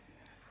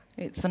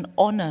It's an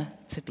honor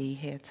to be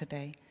here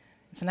today.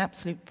 It's an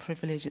absolute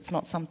privilege. It's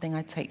not something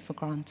I take for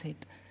granted.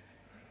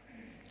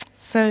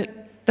 So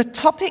the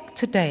topic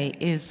today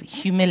is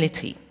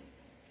humility.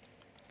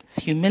 It's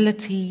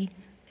humility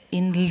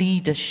in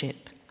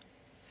leadership.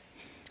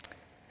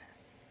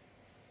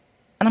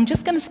 And I'm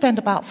just going to spend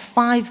about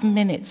 5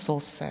 minutes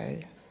or so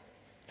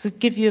to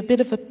give you a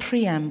bit of a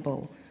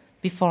preamble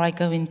before I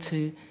go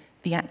into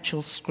the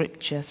actual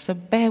scripture. So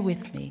bear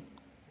with me.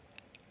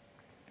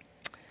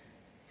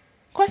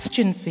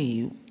 Question for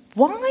you.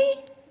 Why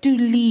do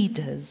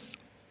leaders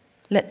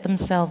let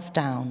themselves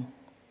down?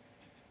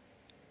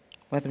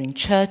 Whether in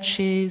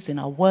churches, in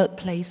our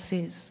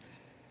workplaces,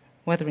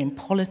 whether in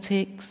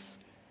politics.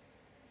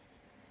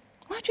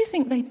 Why do you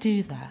think they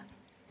do that?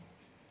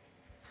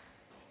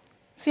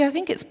 See, I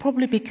think it's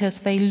probably because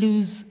they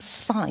lose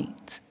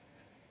sight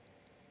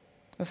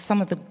of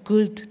some of the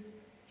good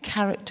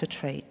character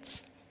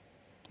traits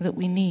that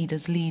we need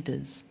as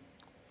leaders.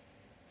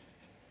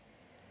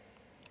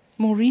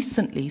 More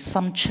recently,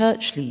 some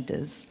church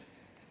leaders,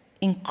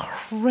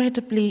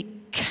 incredibly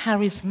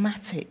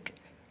charismatic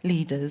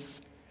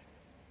leaders,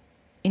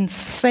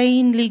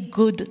 insanely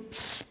good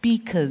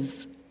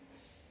speakers,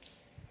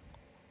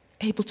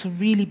 able to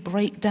really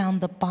break down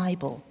the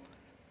Bible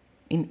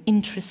in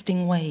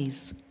interesting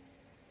ways,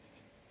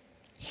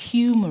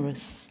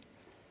 humorous,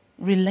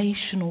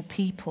 relational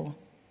people.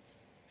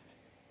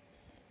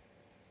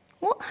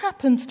 What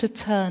happens to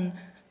turn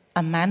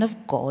a man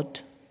of God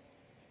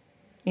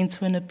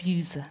into an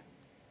abuser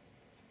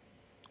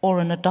or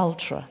an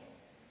adulterer?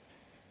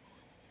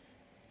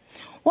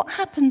 What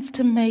happens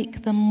to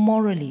make them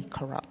morally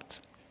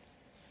corrupt?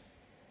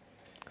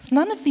 Because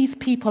none of these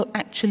people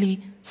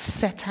actually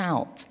set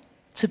out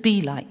to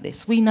be like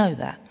this. We know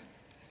that.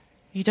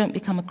 You don't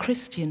become a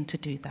Christian to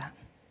do that.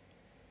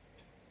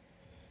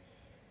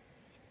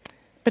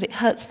 But it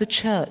hurts the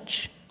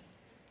church.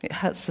 It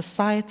hurts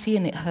society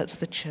and it hurts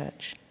the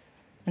church.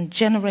 And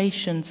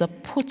generations are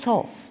put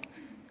off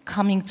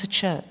coming to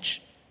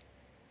church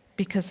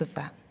because of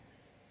that.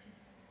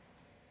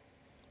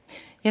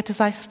 Yet as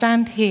I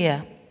stand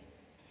here,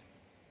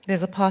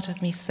 there's a part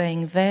of me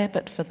saying, there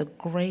but for the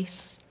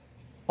grace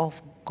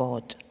of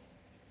God,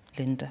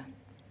 Linda.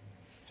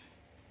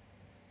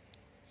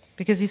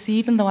 Because you see,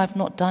 even though I've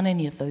not done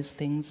any of those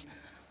things,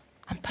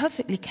 I'm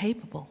perfectly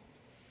capable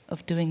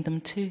of doing them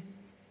too.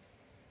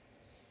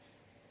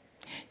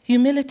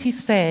 Humility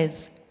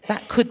says,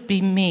 that could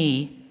be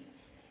me.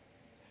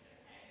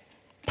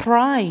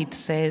 Pride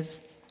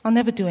says, I'll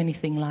never do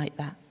anything like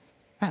that.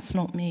 That's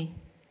not me.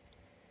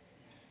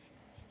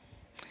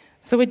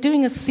 So we're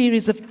doing a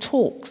series of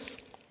talks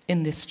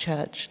in this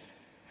church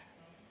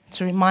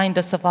to remind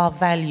us of our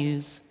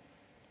values,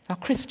 our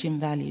Christian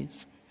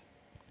values.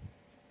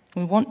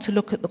 We want to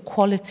look at the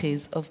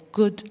qualities of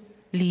good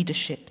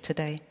leadership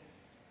today.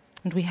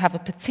 And we have a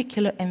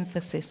particular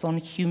emphasis on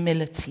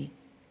humility.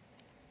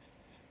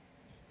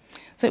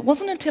 So it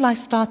wasn't until I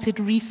started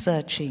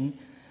researching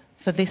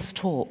for this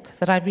talk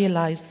that I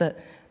realized that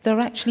there are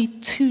actually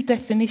 2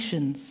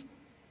 definitions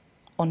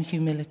on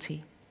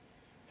humility.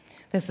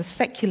 There's the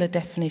secular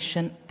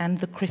definition and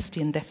the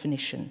Christian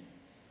definition.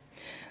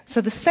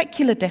 So the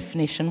secular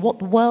definition, what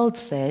the world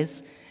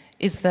says,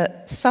 is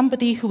that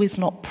somebody who is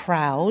not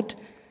proud,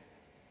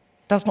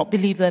 does not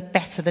believe they're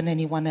better than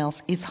anyone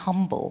else, is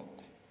humble.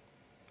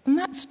 And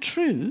that's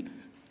true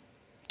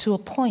to a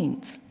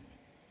point.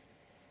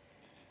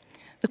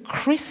 The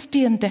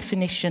Christian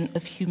definition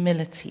of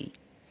humility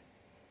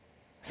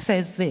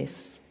says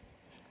this: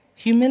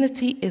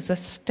 humility is a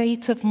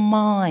state of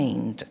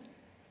mind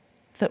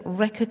that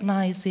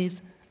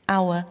recognizes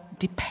our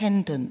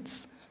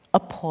dependence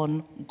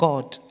upon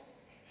God,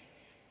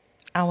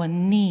 our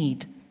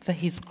need for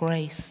His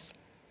grace.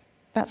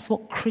 That's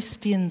what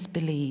Christians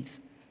believe.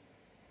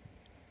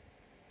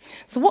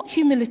 So what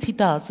humility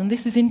does, and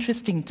this is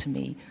interesting to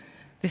me,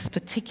 this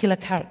particular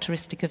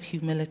characteristic of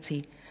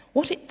humility,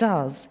 what it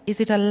does is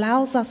it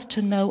allows us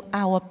to know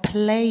our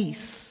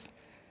place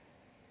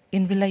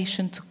in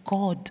relation to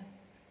God.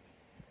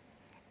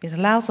 It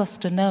allows us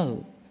to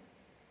know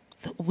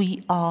that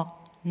we are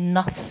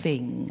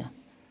nothing.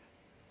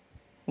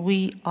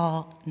 We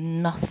are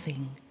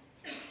nothing.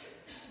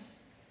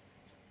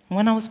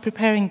 When I was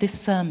preparing this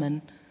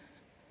sermon,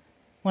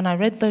 when I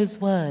read those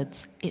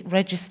words, it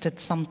registered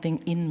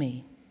something in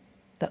me,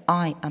 that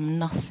I am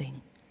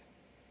nothing.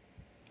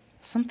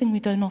 Something we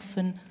don't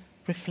often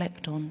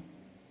reflect on.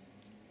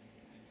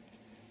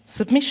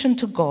 Submission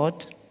to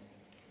God,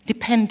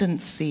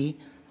 dependency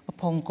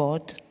upon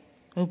God,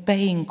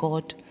 obeying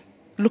God,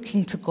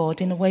 looking to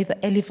God in a way that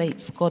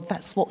elevates God,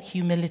 that's what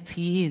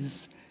humility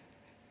is.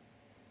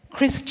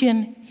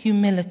 Christian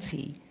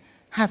humility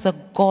has a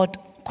God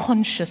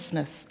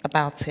consciousness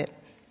about it.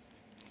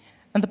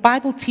 And the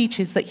Bible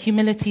teaches that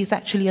humility is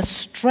actually a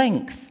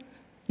strength,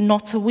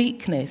 not a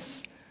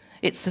weakness.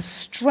 It's a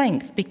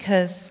strength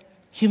because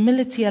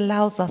humility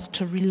allows us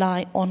to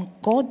rely on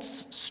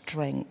God's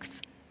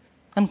strength.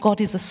 And God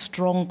is a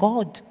strong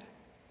God.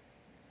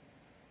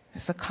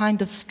 It's a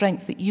kind of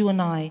strength that you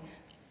and I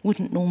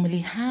wouldn't normally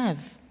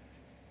have.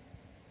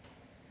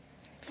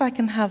 if I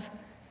can have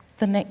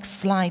the next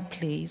slide,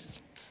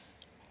 please.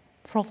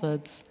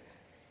 Proverbs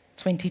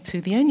 22.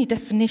 The only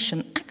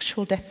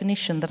actual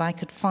definition that I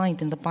could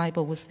find in the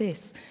Bible was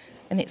this.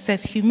 And it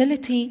says,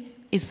 humility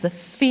is the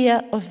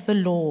fear of the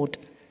Lord.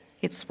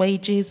 Its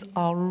wages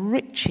are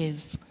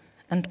riches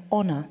and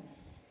honor.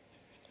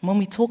 When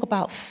we talk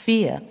about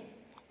fear,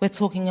 we're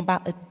talking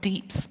about a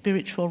deep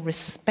spiritual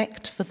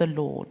respect for the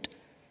Lord.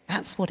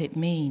 That's what it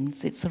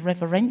means. It's a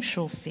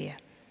reverential fear.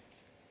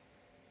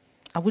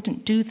 I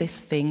wouldn't do this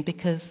thing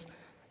because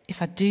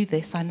if I do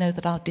this, I know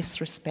that I'll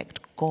disrespect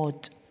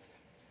God.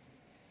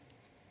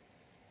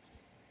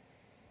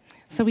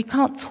 So we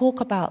can't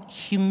talk about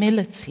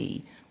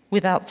humility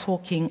without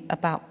talking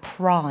about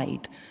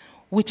pride,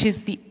 which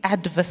is the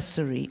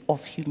adversary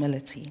of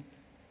humility.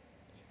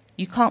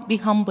 You can't be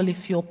humble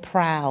if you're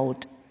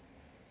proud.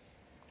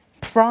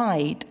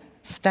 Pride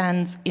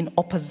stands in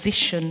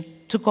opposition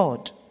to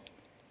God.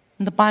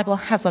 And the Bible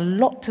has a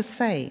lot to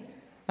say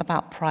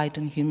about pride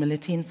and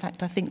humility. In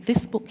fact, I think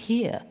this book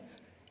here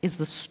is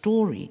the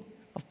story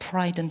of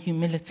pride and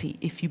humility.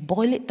 If you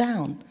boil it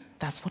down,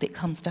 that's what it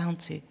comes down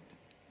to.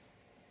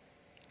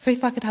 So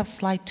if I could have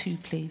slide 2,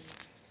 please.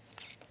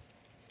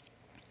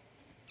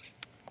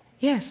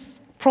 Yes,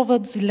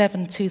 Proverbs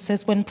 11:2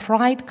 says, when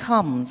pride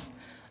comes,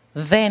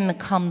 then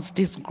comes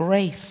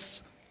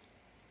disgrace.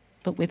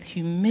 But with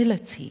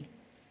humility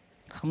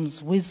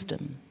comes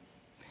wisdom.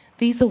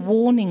 These are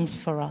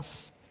warnings for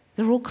us.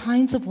 There are all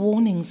kinds of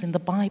warnings in the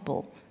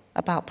Bible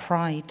about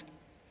pride.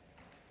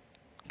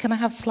 Can I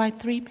have slide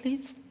 3,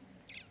 please?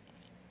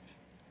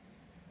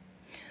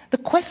 The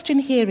question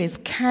here is,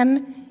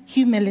 can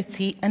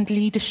humility and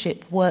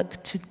leadership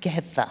work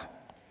together?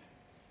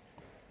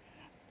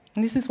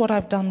 And this is what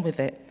I've done with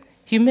it.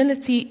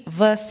 Humility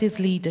versus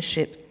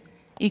leadership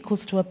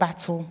equals to a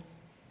battle.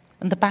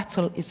 And the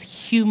battle is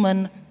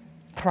human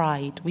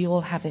pride. We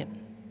all have it.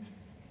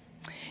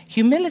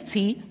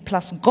 Humility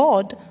plus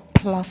God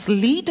plus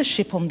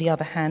leadership, on the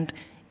other hand,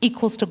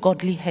 equals to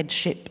godly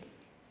headship.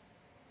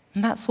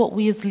 And that's what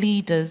we as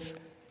leaders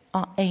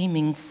are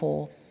aiming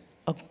for,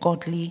 a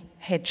godly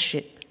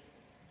headship.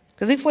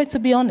 Because if we're to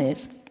be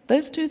honest,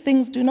 those two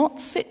things do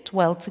not sit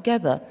well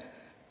together.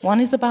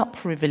 One is about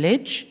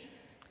privilege,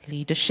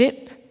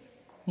 leadership,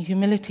 and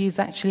humility is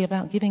actually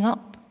about giving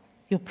up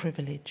your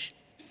privilege.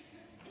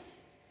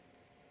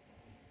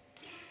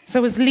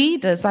 So as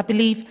leaders, I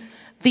believe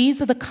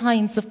these are the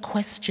kinds of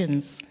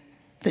questions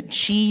that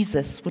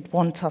Jesus would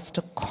want us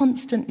to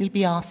constantly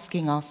be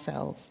asking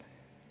ourselves.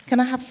 Can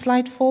I have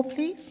slide 4,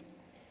 please?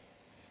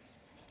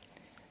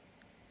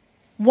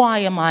 Why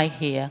am I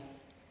here?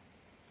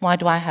 Why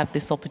do I have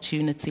this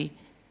opportunity?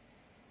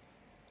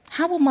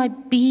 How will my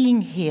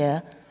being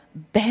here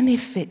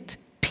benefit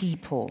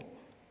people?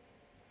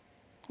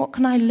 What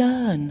can I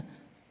learn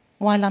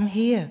while I'm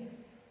here?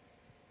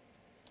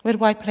 Where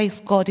do I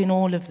place God in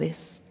all of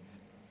this?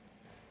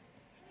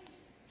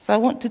 So I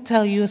want to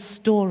tell you a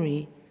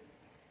story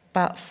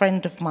about a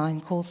friend of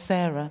mine called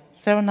Sarah.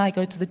 Sarah and I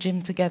go to the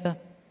gym together.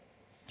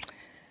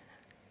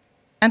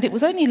 And it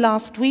was only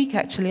last week,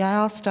 actually, I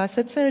asked her, I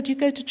said, Sarah, do you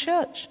go to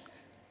church?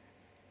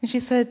 And she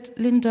said,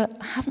 Linda,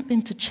 I haven't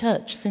been to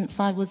church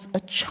since I was a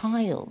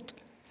child.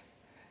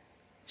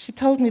 She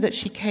told me that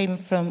she came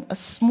from a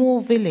small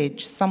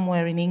village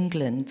somewhere in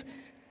England.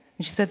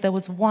 And she said there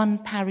was one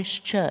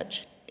parish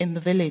church in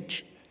the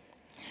village.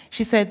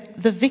 She said,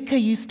 the vicar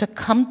used to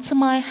come to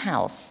my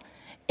house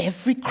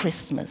every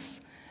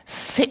Christmas,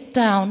 sit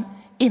down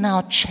in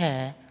our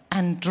chair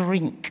and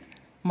drink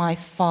my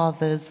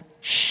father's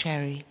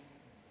sherry.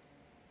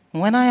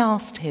 When I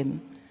asked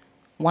him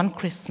one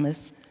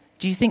Christmas,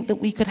 do you think that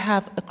we could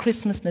have a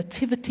Christmas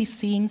nativity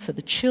scene for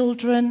the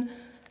children,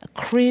 a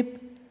crib?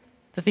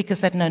 The vicar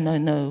said,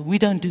 no, we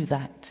don't do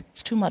that.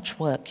 It's too much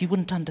work. You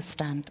wouldn't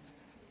understand.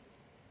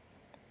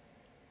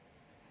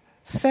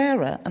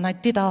 Sarah, and I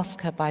did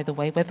ask her, by the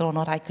way, whether or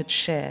not I could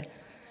share.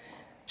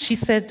 She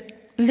said,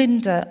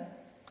 Linda,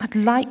 I'd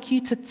like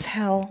you to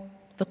tell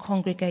the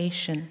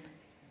congregation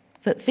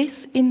that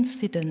this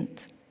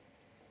incident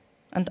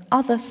and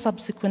other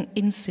subsequent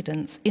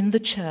incidents in the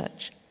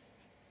church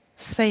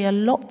say a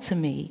lot to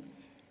me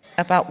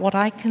about what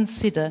I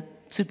consider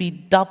to be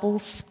double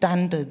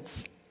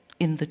standards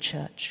in the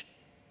church.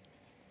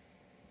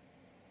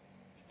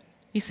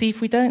 You see,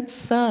 if we don't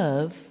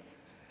serve,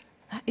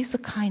 that is a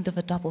kind of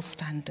a double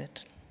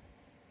standard.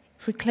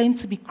 If we claim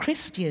to be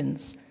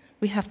Christians,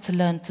 we have to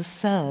learn to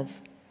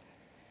serve.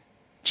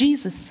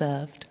 Jesus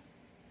served,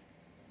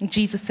 and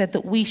Jesus said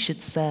that we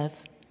should serve.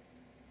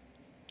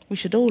 We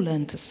should all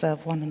learn to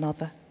serve one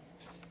another.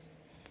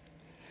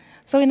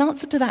 So in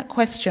answer to that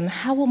question,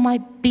 how will my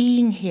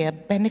being here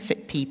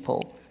benefit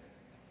people?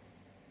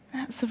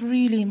 That's a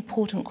really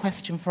important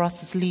question for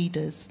us as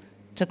leaders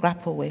to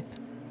grapple with.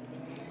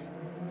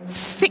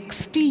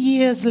 60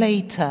 years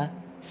later,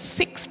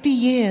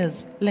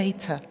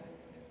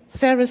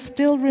 Sarah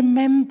still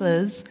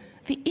remembers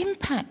the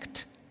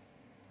impact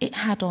it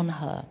had on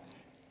her.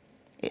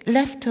 It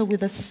left her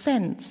with a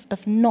sense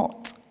of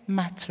not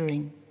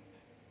mattering.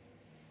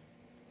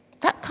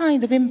 That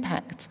kind of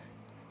impact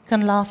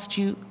can last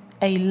you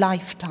a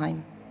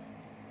lifetime.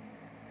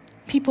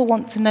 People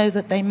want to know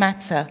that they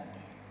matter.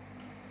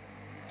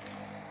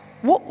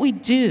 What we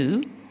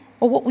do,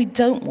 or what we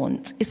don't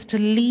want, is to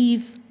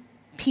leave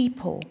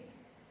people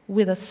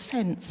with a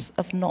sense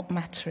of not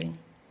mattering.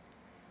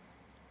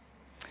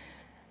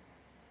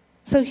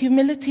 So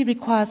humility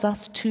requires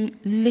us to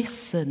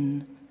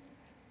listen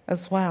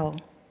as well.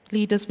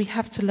 Leaders, we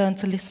have to learn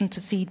to listen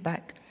to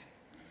feedback.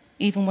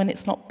 Even when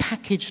it's not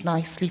packaged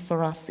nicely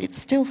for us, it's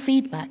still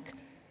feedback.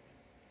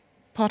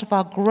 Part of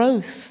our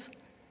growth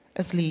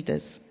as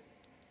leaders,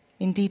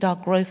 indeed our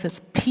growth as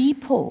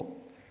people,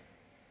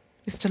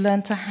 is to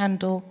learn to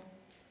handle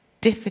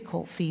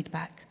difficult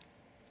feedback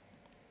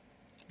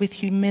with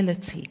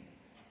humility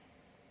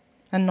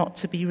and not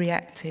to be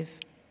reactive.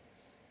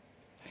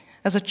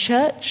 As a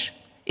church,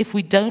 if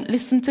we don't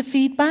listen to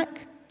feedback,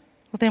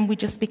 well, then we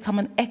just become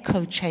an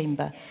echo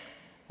chamber.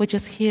 We're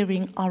just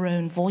hearing our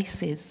own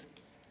voices,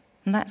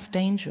 and that's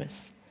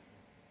dangerous.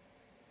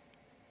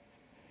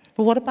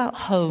 But what about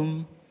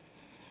home?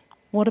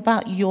 What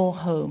about your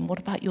home? What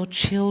about your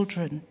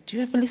children? Do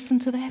you ever listen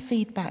to their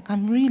feedback?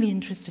 I'm really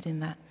interested in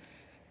that.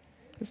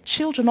 Because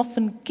children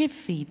often give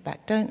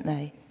feedback, don't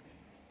they?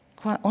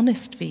 Quite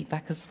honest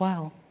feedback as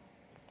well.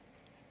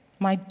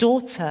 My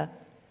daughter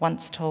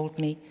once told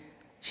me,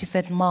 she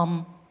said,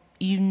 "Mum,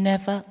 you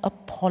never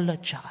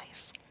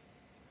apologize."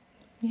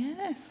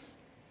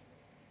 Yes.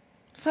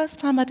 First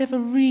time I'd ever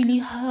really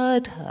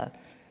heard her.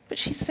 But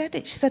she said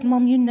it. She said,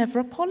 "Mum, you never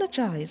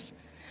apologize."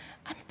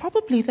 And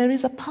probably there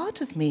is a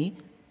part of me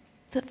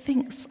that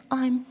thinks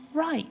I'm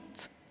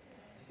right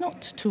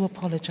not to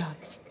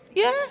apologize.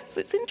 Yes,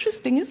 it's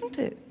interesting, isn't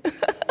it?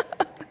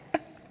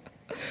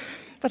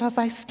 But as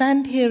I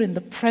stand here in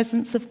the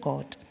presence of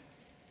God,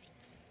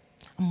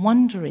 I'm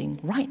wondering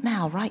right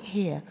now, right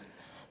here,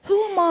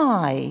 who am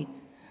I?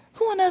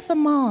 Who on earth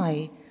am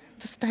I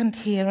to stand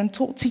here and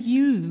talk to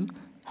you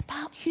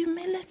about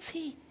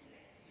humility?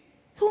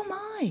 Who am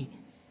I?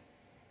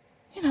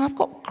 You know, I've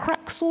got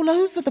cracks all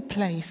over the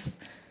place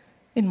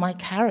in my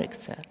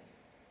character.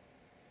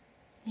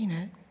 You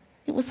know,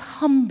 it was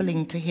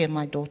humbling to hear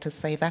my daughter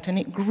say that, and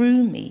it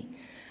grew me.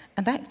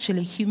 And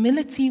actually,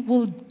 humility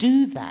will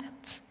do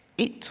that.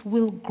 It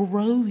will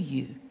grow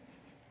you.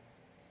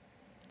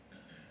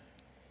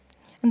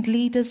 And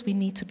leaders, we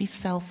need to be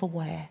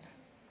self-aware,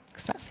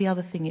 because that's the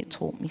other thing it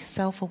taught me,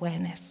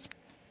 self-awareness.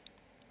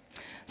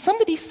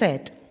 Somebody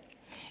said,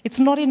 it's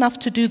not enough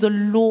to do the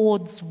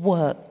Lord's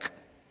work.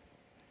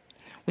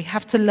 We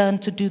have to learn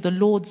to do the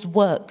Lord's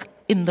work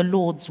in the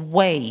Lord's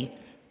way.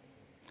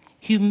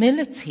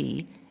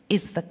 Humility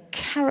is the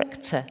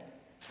character,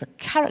 it's the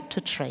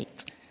character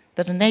trait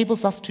that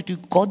enables us to do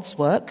God's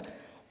work,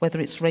 whether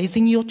it's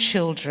raising your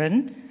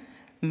children,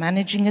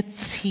 managing a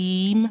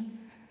team,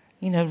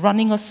 you know,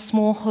 running a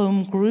small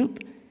home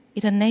group.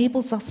 It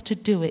enables us to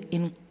do it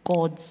in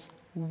God's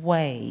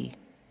way.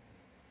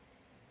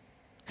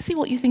 See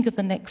what you think of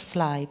the next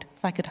slide.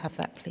 If I could have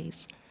that,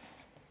 please.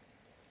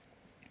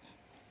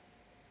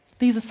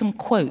 These are some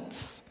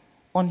quotes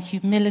on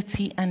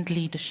humility and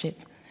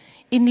leadership.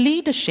 In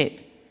leadership,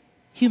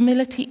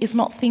 humility is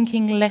not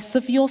thinking less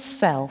of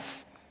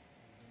yourself,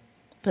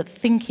 but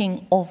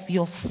thinking of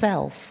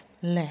yourself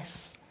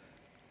less.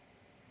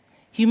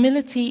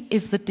 Humility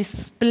is the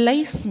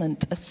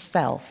displacement of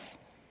self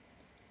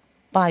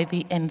by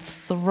the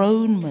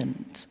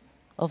enthronement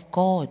of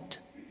God.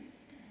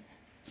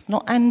 It's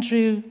not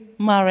Andy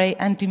Murray,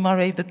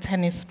 the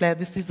tennis player.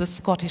 This is a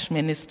Scottish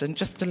minister,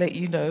 just to let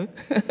you know.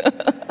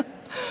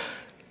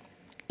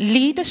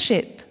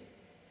 Leadership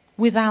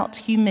without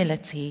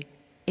humility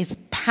is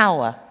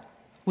power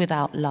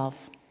without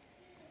love.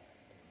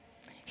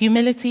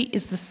 Humility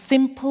is the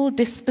simple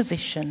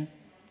disposition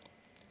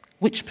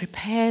which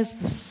prepares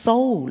the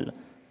soul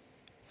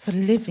for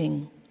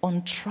living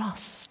on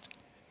trust.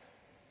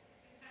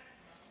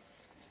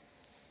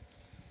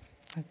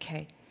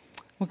 Okay,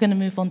 we're going to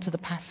move on to the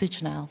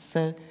passage now, so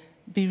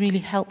it'd be really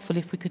helpful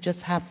if we could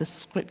just have the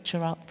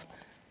scripture up.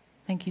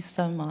 Thank you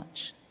so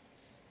much.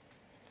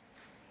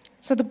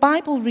 So the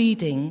Bible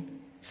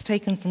reading is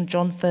taken from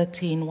John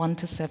 13, 1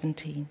 to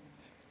 17.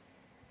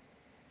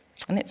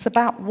 And it's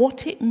about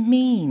what it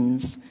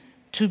means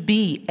to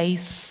be a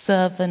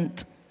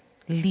servant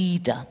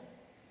leader.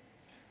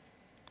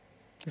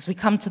 As we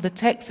come to the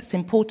text, it's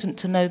important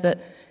to know that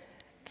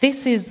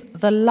this is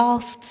the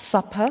Last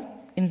Supper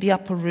in the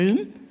upper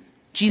room.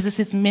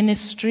 Jesus'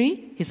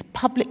 ministry, his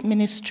public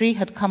ministry,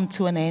 had come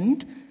to an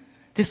end.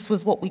 This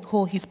was what we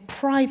call his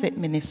private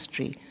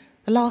ministry,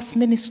 the last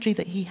ministry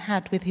that he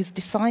had with his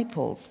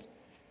disciples.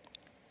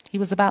 He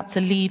was about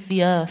to leave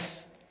the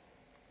earth.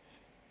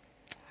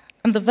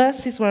 And the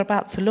verses we're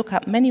about to look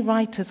at, many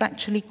writers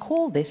actually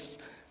call this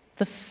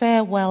the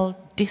farewell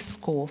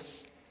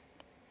discourse.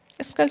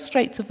 Let's go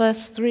straight to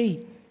verse 3.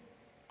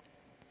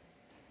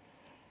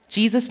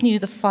 Jesus knew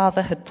the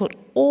Father had put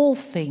all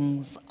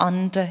things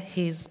under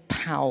his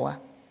power,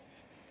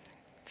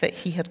 that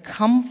he had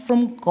come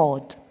from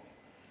God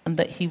and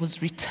that he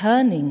was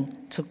returning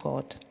to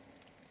God.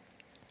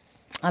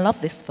 I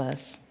love this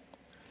verse.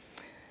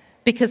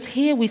 Because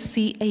here we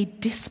see a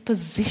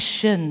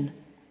disposition.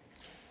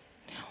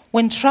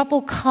 When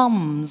trouble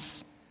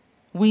comes,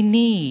 we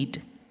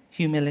need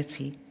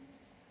humility.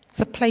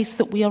 It's a place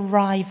that we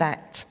arrive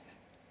at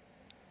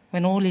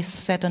when all is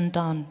said and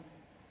done.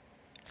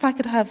 If I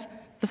could have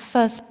the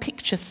first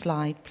picture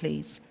slide,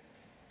 please.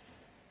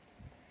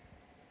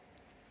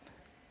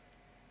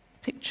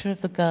 Picture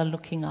of the girl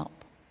looking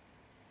up.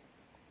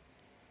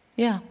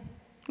 Yeah,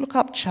 look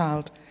up,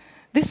 child.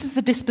 This is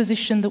the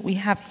disposition that we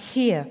have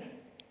here.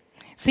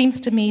 It seems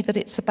to me that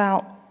it's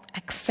about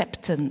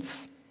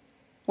acceptance.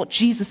 What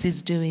Jesus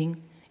is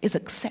doing is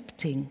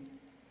accepting.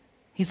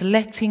 He's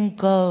letting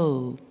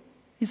go.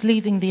 He's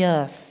leaving the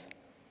earth.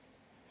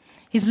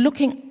 He's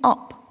looking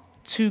up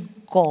to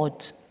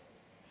God.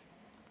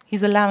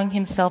 He's allowing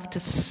himself to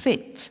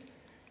sit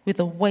with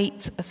the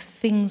weight of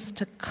things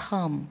to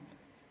come.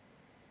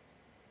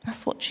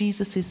 That's what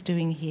Jesus is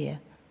doing here.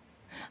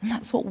 And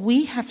that's what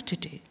we have to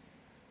do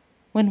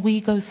when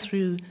we go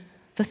through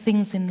the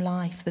things in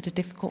life that are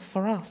difficult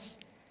for us.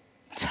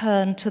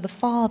 Turn to the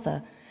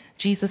Father.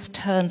 Jesus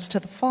turns to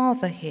the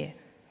Father here.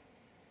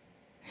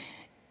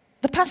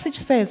 The passage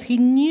says he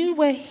knew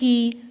where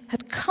he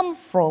had come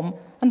from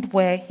and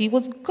where he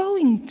was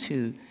going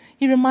to.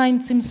 He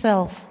reminds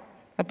himself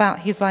about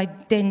his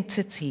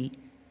identity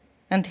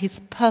and his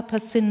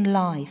purpose in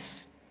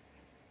life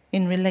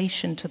in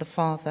relation to the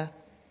Father.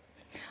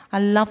 I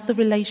love the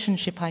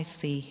relationship I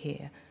see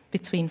here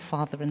between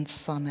father and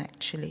son,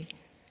 actually.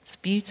 It's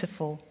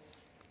beautiful.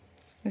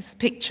 This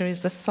picture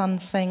is the son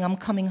saying, I'm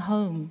coming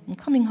home,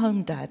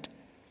 Dad.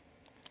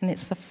 And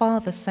it's the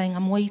father saying,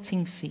 I'm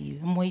waiting for you,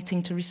 I'm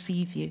waiting to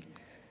receive you.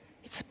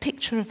 It's a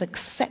picture of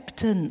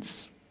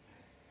acceptance.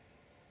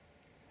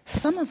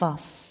 Some of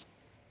us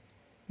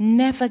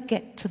never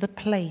get to the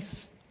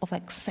place of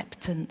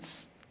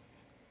acceptance.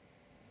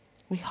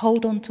 We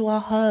hold on to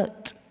our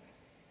hurt.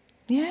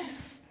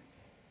 Yes,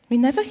 we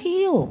never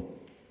heal.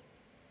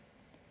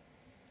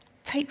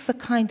 It takes a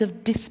kind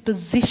of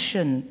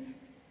disposition,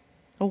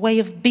 a way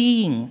of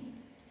being,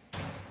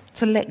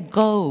 to let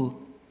go,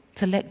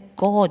 to let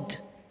God.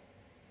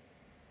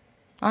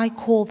 I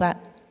call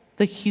that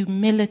the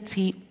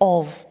humility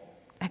of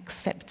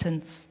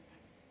acceptance.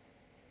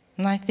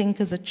 And I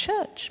think as a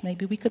church,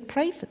 maybe we could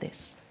pray for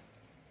this.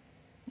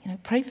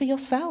 Pray for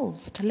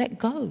yourselves to let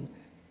go,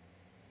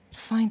 to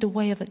find a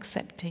way of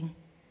accepting.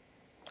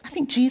 I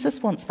think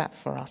Jesus wants that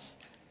for us.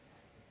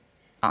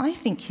 I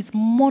think he's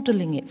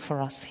modeling it for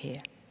us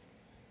here.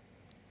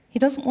 He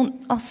doesn't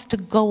want us to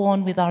go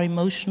on with our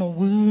emotional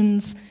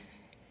wounds.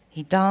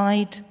 He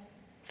died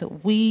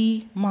that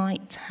we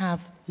might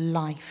have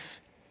life.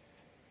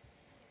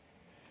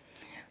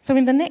 So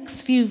in the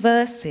next few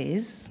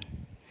verses,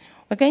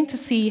 we're going to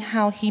see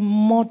how he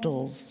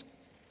models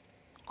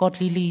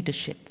godly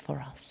leadership for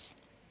us.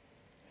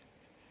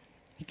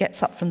 He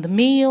gets up from the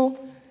meal.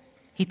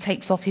 He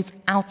takes off his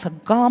outer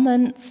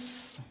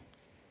garments.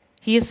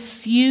 He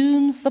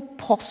assumes the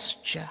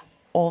posture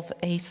of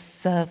a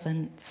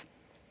servant.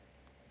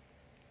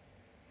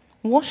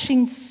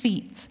 Washing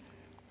feet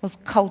was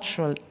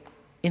cultural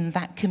in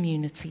that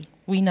community.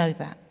 We know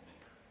that.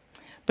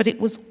 But it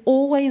was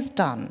always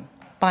done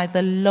by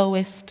the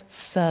lowest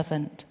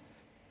servant.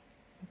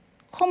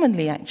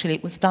 Commonly, actually,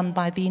 it was done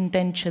by the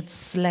indentured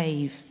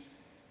slave.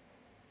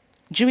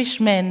 Jewish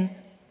men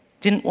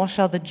didn't wash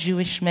other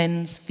Jewish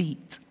men's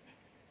feet.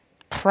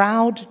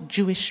 Proud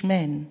Jewish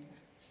men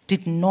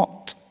did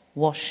not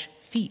wash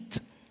feet.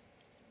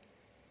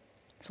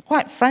 So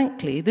quite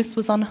frankly, this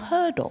was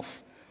unheard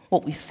of,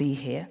 what we see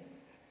here.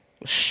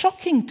 It was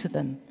shocking to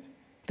them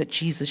that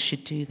Jesus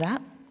should do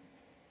that.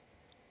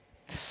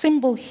 The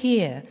symbol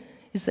here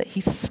is that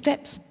he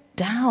steps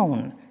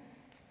down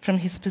from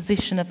his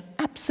position of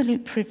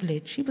absolute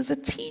privilege. He was a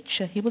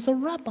teacher, he was a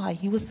rabbi,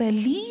 he was their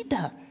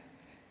leader.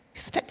 He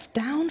steps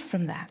down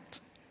from that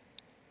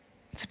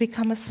to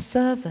become a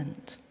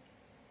servant.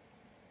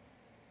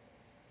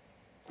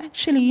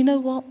 Actually, you know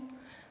what?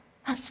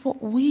 That's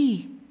what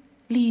we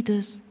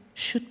leaders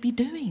should be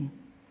doing.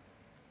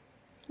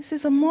 This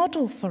is a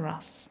model for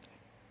us.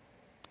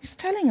 He's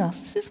telling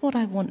us, this is what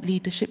I want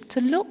leadership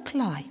to look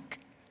like.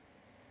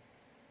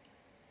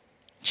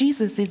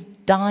 Jesus is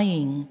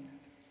dying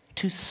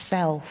to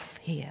self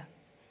here.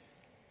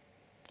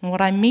 And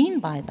what I mean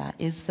by that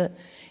is that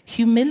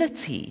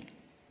humility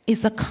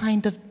is a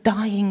kind of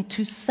dying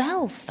to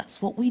self.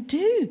 That's what we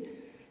do.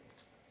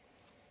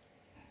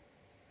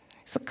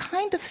 It's the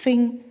kind of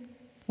thing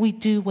we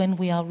do when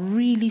we are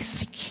really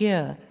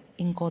secure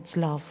in God's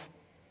love.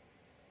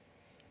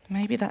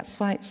 Maybe that's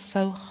why it's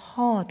so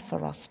hard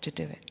for us to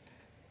do it.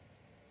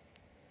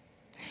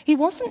 He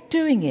wasn't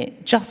doing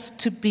it just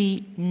to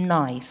be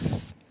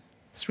nice.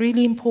 It's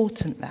really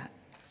important that.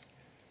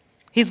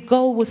 His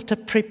goal was to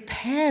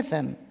prepare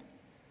them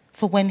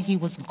for when he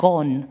was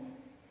gone,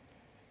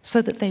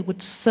 so that they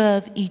would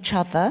serve each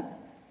other,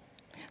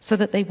 so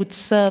that they would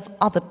serve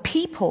other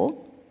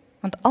people,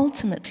 and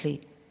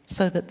ultimately,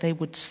 so that they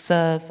would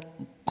serve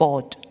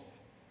God.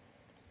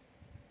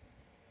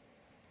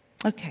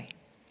 Okay,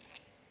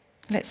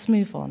 let's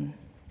move on.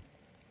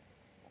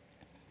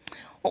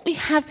 What we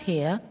have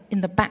here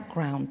in the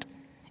background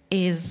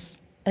is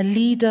a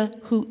leader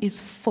who is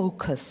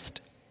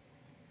focused,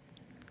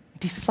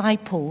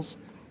 disciples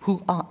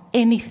who are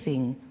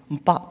anything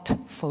but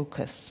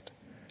focused.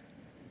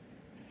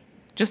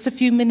 Just a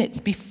few minutes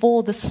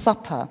before the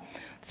supper,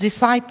 the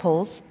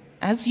disciples,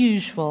 as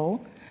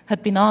usual,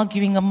 had been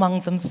arguing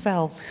among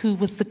themselves who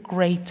was the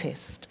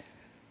greatest,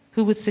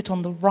 who would sit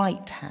on the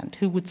right hand,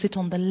 who would sit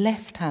on the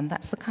left hand.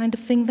 That's the kind of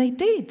thing they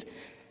did.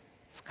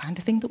 It's the kind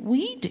of thing that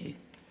we do,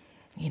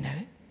 you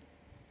know.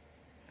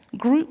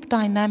 Group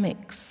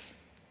dynamics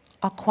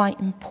are quite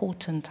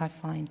important, I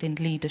find, in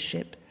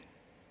leadership.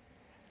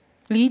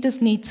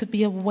 Leaders need to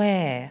be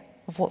aware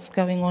of what's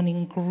going on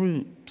in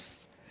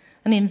groups.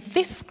 And in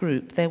this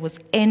group, there was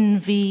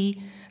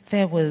envy,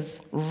 there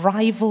was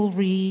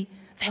rivalry,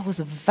 there was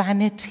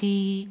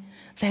vanity,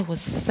 there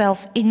was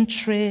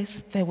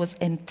self-interest, there was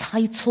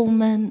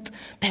entitlement,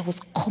 there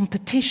was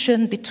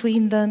competition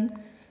between them,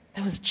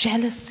 there was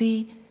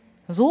jealousy,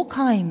 there was all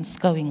kinds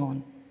going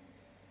on.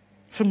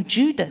 From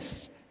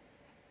Judas,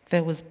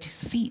 there was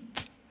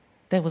deceit,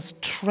 there was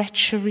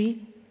treachery,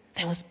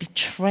 there was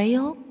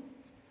betrayal,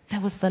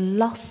 there was the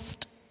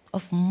lust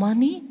of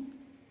money.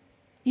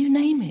 You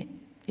name it,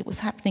 it was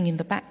happening in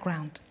the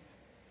background.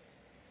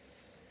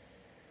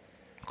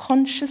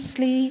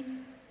 Consciously,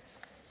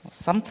 or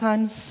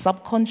sometimes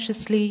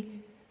subconsciously,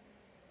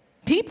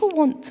 people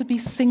want to be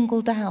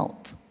singled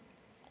out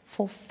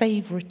for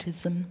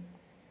favoritism.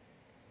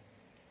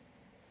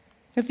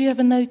 Have you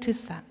ever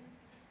noticed that?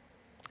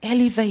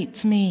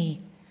 Elevate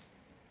me.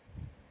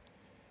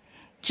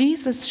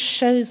 Jesus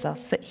shows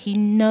us that he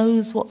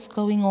knows what's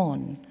going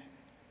on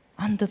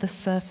under the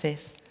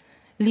surface.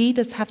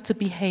 Leaders have to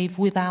behave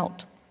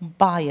without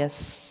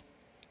bias.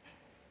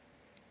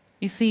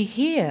 You see,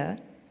 here,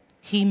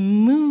 he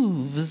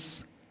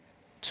moves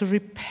to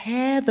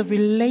repair the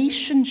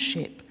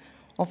relationship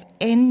of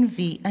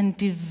envy and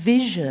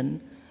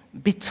division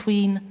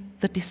between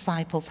the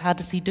disciples. How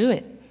does he do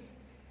it?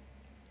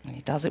 And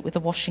he does it with the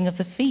washing of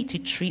the feet. He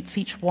treats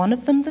each one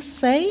of them the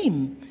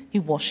same. He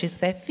washes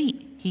their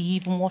feet. He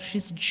even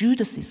washes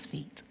Judas's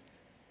feet.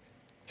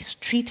 He's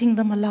treating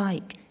them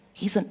alike.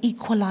 He's an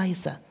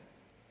equalizer.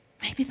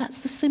 Maybe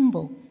that's the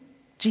symbol.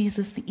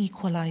 Jesus, the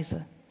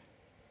equalizer.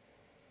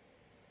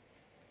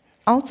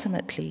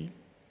 Ultimately,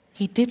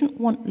 he didn't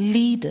want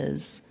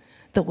leaders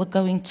that were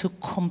going to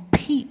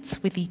compete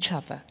with each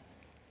other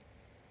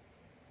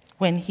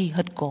when he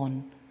had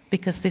gone,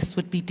 because this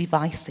would be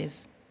divisive.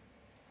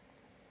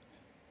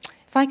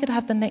 If I could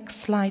have the next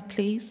slide,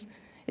 please.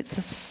 It's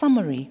a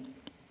summary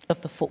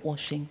of the foot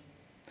washing.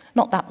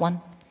 Not that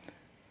one.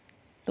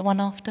 The one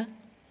after.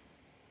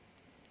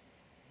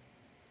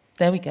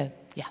 There we go.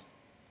 Yeah.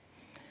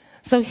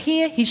 So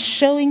here he's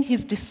showing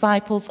his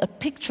disciples a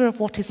picture of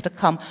what is to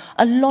come.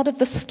 A lot of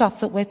the stuff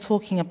that we're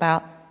talking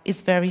about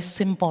is very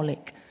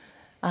symbolic.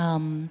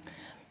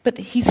 But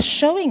he's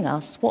showing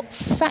us what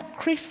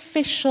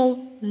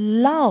sacrificial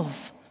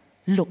love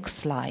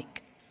looks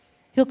like.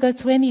 He'll go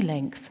to any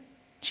length,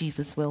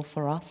 Jesus will,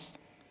 for us.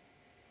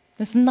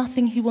 There's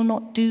nothing he will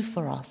not do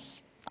for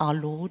us, our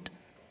Lord.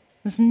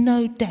 There's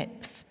no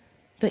depth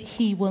that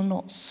he will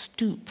not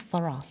stoop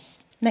for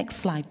us. Next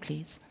slide,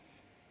 please.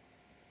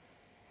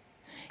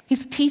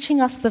 He's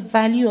teaching us the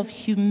value of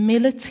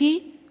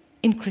humility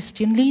in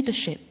Christian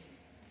leadership.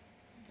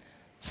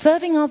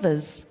 Serving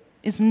others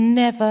is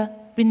never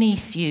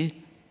beneath you.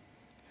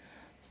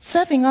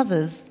 Serving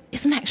others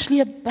isn't actually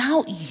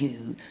about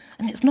you,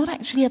 and it's not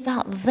actually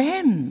about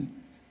them.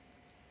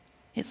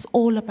 It's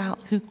all about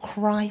who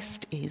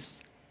Christ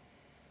is.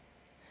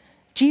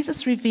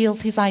 Jesus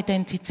reveals his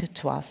identity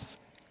to us.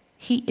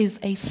 He is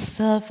a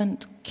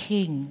servant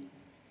king,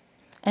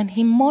 and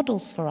he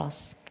models for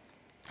us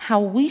how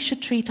we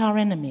should treat our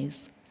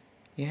enemies.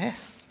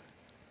 Yes,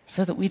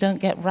 so that we don't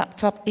get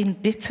wrapped up in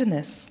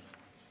bitterness.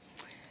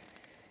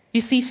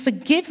 You see,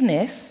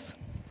 forgiveness,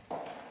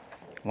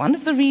 one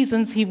of the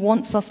reasons he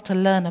wants us to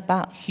learn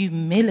about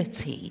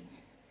humility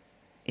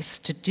is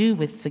to do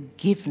with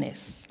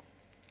forgiveness.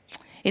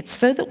 It's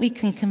so that we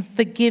can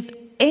forgive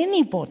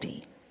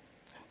anybody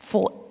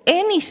for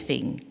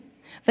anything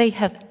they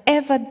have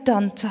ever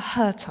done to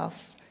hurt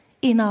us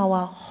in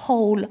our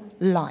whole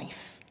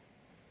life.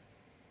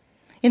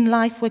 In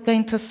life, we're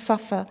going to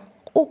suffer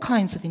all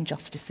kinds of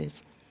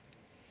injustices.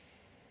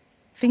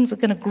 Things are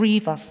going to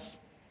grieve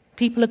us.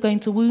 People are going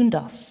to wound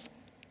us.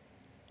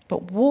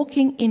 But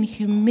walking in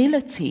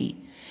humility,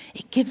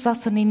 it gives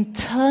us an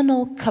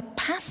internal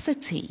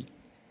capacity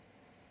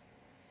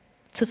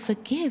to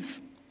forgive.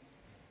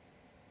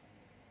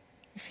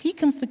 If he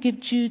can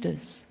forgive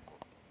Judas,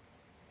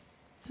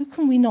 who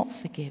can we not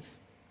forgive?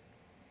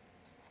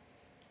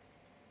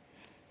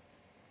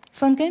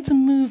 So I'm going to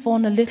move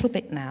on a little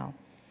bit now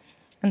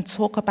and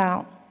talk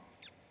about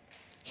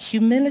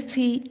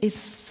humility is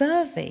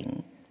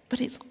serving,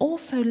 but it's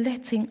also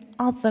letting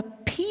other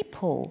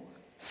people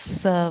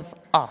serve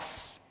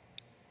us.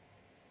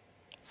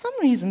 For some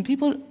reason,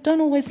 people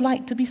don't always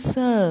like to be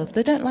served.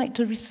 They don't like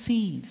to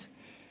receive.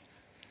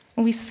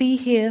 And we see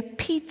here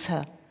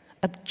Peter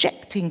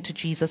objecting to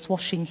Jesus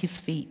washing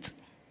his feet.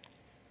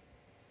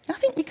 I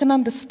think we can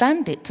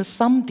understand it to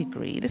some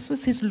degree. This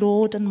was his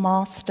Lord and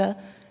Master.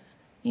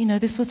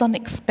 This was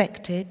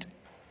unexpected.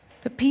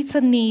 But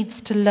Peter needs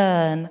to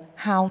learn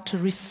how to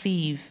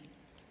receive.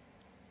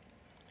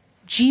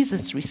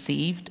 Jesus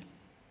received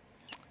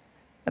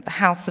at the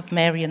house of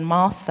Mary and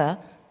Martha.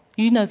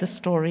 You know the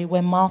story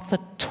where Martha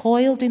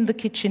toiled in the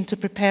kitchen to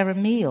prepare a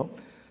meal.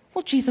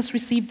 Well, Jesus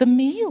received the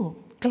meal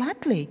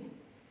gladly.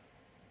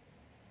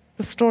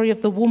 The story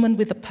of the woman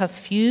with the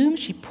perfume,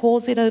 she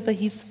pours it over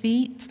his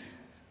feet.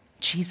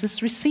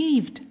 Jesus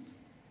received.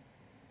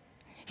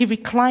 He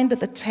reclined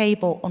at the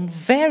table on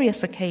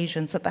various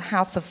occasions at the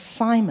house of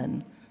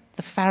Simon,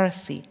 the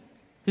Pharisee,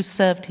 who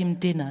served him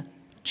dinner.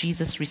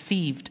 Jesus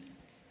received.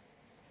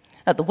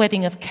 At the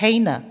wedding of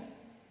Cana,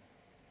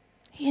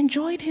 he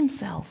enjoyed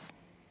himself.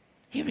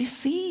 He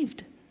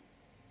received.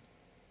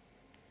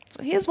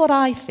 So here's what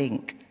I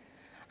think.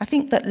 I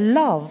think that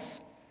love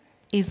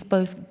is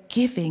both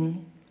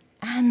giving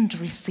and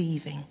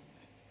receiving.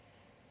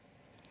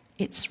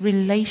 It's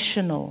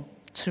relational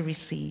to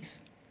receive.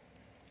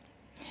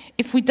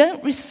 If we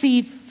don't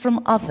receive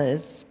from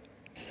others,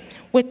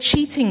 we're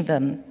cheating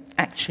them,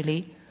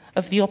 actually,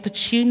 of the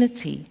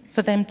opportunity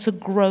for them to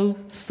grow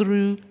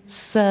through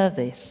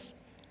service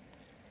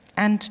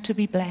and to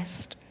be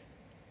blessed.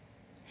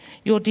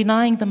 You're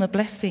denying them a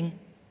blessing.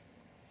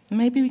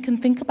 Maybe we can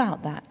think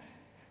about that.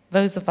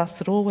 Those of us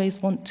that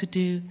always want to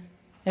do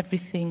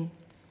everything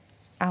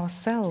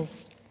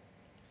ourselves.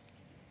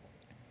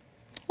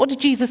 What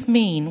did Jesus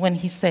mean when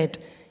he said,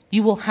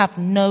 "You will have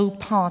no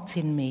part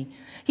in me"?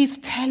 He's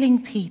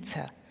telling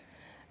Peter,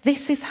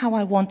 this is how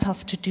I want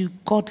us to do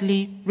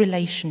godly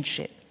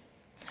relationship.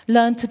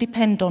 Learn to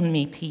depend on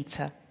me,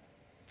 Peter.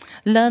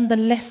 Learn the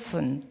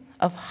lesson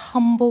of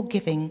humble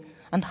giving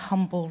and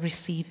humble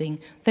receiving.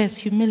 There's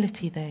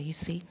humility there, you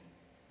see.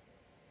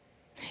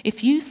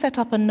 If you set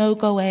up a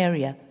no-go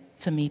area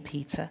for me,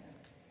 Peter,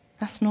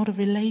 that's not a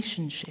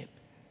relationship.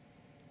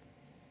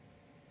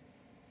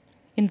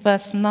 In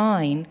verse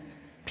 9,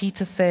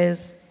 Peter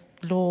says,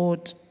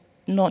 Lord,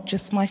 not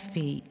just my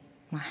feet,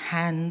 my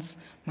hands,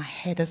 my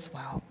head as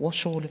well.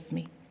 Wash all of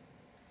me.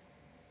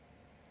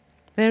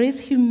 There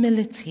is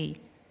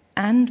humility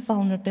and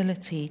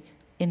vulnerability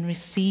in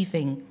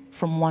receiving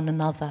from one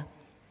another.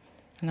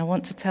 And I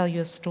want to tell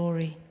you a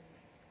story.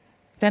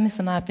 Dennis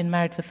and I have been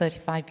married for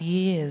 35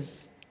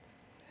 years.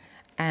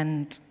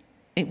 And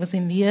it was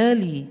in the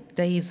early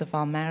days of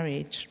our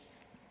marriage.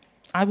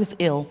 I was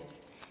ill.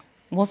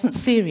 It wasn't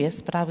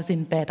serious, but I was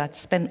in bed. I'd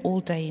spent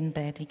all day in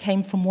bed. He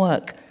came from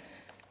work.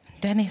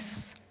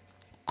 Dennis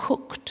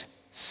cooked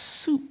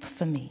soup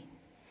for me.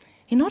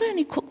 He not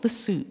only cooked the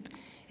soup,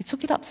 he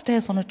took it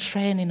upstairs on a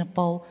tray and in a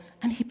bowl,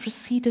 and he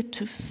proceeded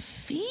to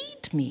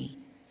feed me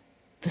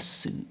the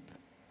soup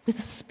with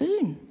a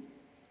spoon.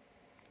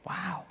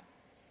 Wow.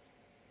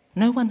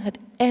 No one had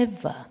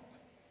ever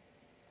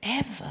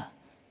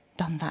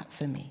done that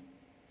for me.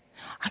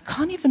 I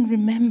can't even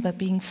remember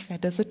being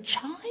fed as a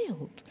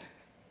child.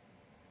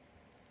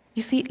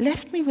 You see, it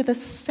left me with a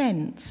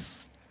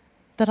sense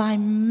that I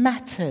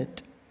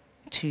mattered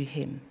to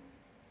him.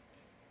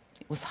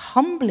 It was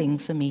humbling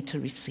for me to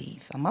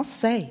receive, I must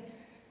say.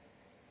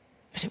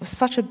 But it was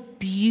such a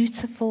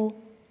beautiful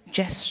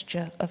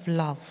gesture of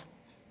love.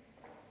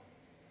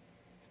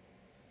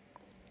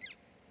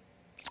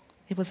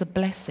 It was a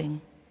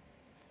blessing.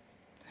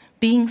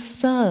 Being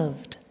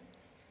served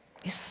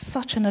is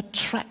such an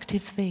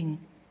attractive thing.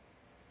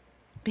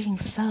 Being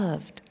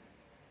served.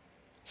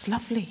 It's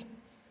lovely.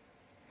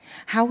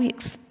 How we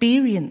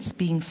experience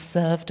being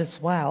served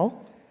as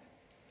well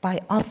by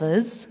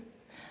others,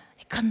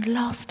 it can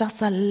last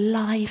us a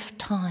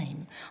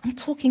lifetime. I'm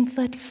talking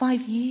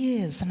 35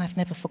 years, and I've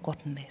never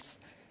forgotten this.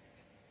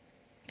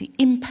 The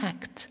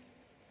impact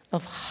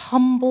of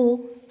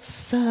humble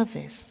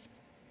service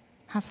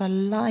has a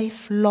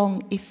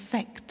lifelong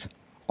effect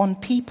on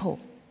people.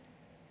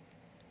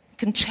 It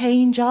can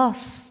change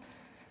us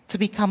to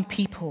become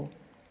people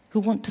who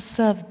want to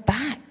serve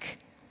back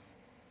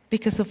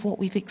because of what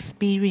we've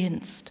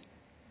experienced.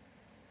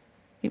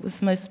 It was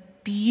the most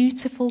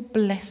beautiful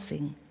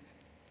blessing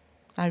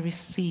I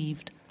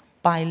received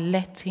by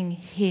letting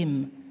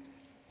him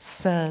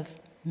serve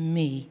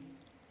me.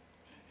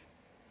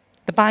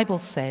 The Bible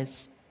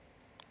says,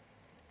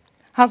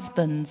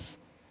 husbands,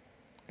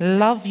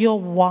 love your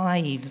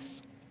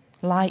wives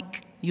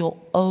like your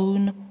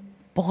own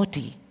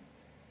body.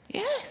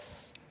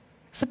 Yes,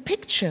 it's a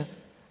picture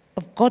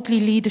of godly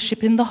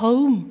leadership in the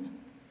home.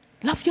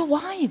 Love your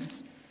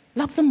wives.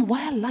 Love them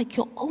well, like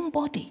your own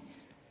body.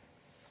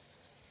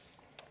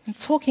 I'm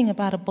talking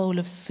about a bowl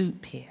of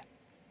soup here.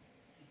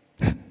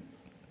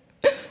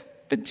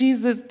 But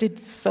Jesus did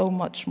so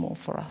much more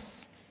for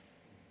us.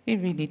 He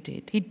really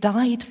did. He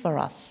died for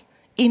us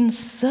in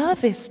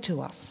service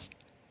to us.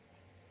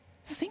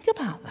 Think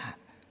about that.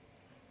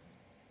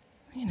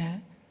 You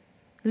know,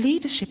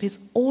 leadership is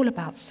all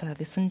about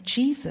service, and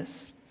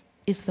Jesus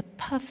is the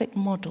perfect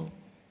model.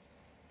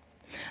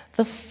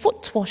 The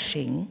foot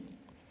washing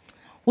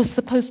was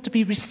supposed to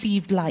be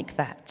received like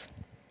that.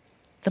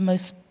 The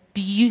most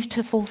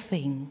beautiful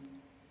thing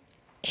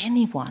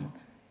anyone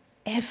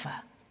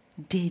ever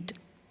did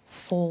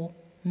for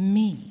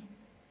me.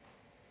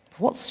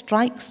 What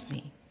strikes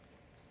me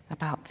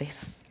about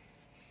this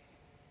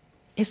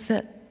is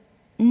that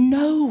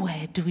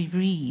nowhere do we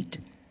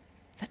read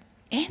that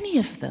any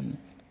of them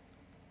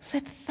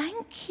said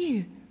thank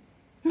you,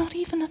 not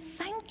even a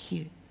thank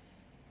you.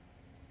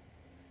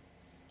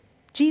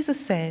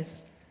 Jesus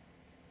says,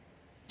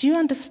 "Do you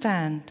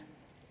understand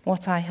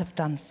what I have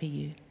done for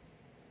you?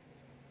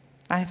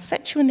 I have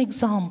set you an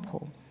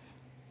example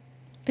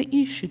that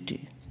you should do."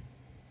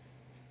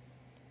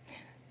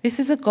 This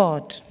is a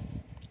God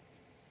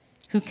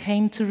who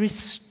came to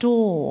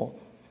restore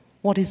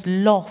what is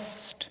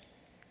lost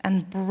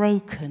and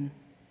broken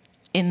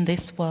in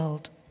this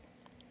world.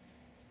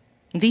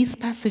 These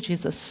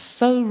passages are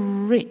so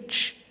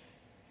rich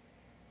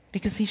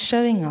because he's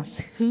showing us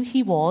who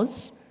he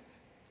was,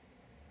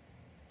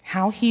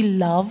 how he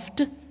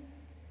loved,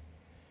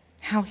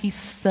 how he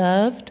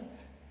served,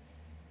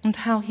 and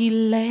how he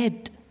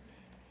led.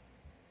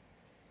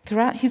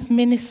 Throughout his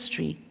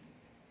ministry,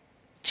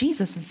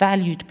 Jesus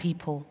valued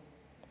people.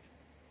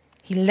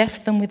 He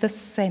left them with a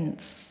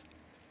sense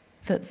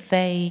that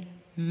they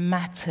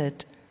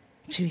mattered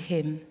to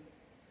him.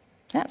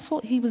 That's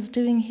what he was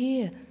doing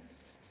here.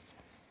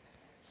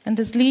 And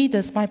as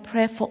leaders, my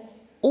prayer for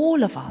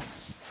all of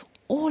us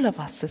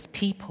as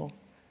people,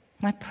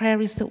 my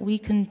prayer is that we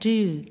can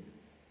do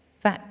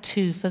that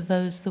too for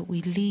those that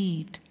we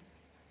lead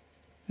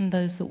and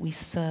those that we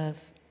serve.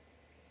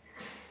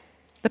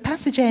 The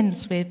passage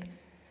ends with,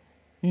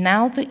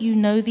 "Now that you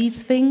know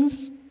these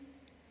things,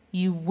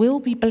 you will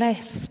be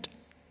blessed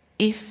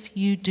if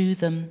you do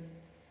them."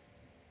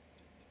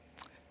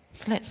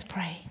 So let's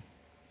pray.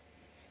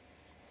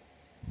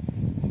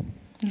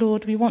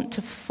 Lord, we want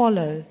to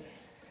follow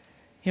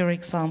your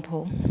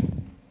example.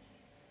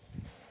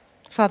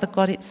 Father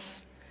God,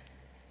 it's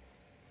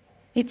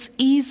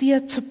easier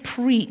to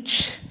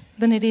preach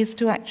than it is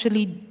to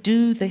actually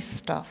do this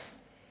stuff.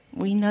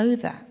 We know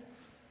that.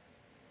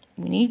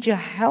 We need your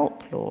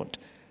help, Lord.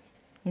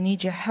 We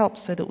need your help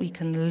so that we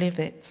can live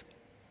it.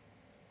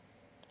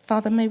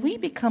 Father, may we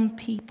become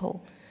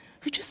people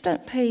who just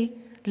don't pay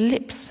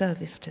lip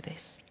service to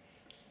this.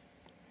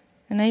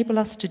 Enable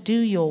us to do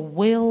your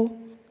will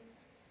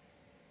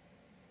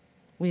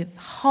with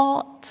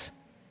heart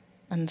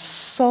and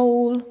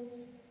soul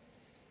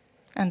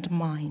and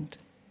mind.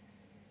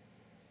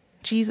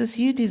 Jesus,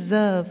 you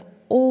deserve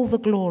all the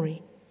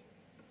glory.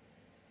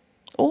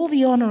 All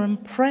the honor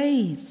and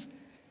praise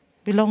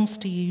belongs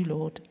to you,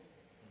 Lord.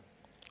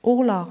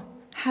 All our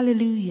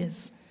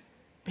hallelujahs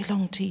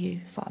belong to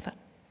you, Father.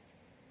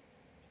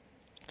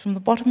 From the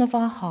bottom of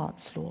our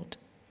hearts, Lord,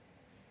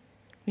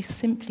 we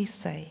simply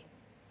say,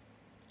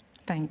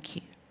 thank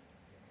you.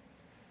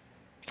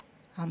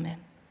 Amen.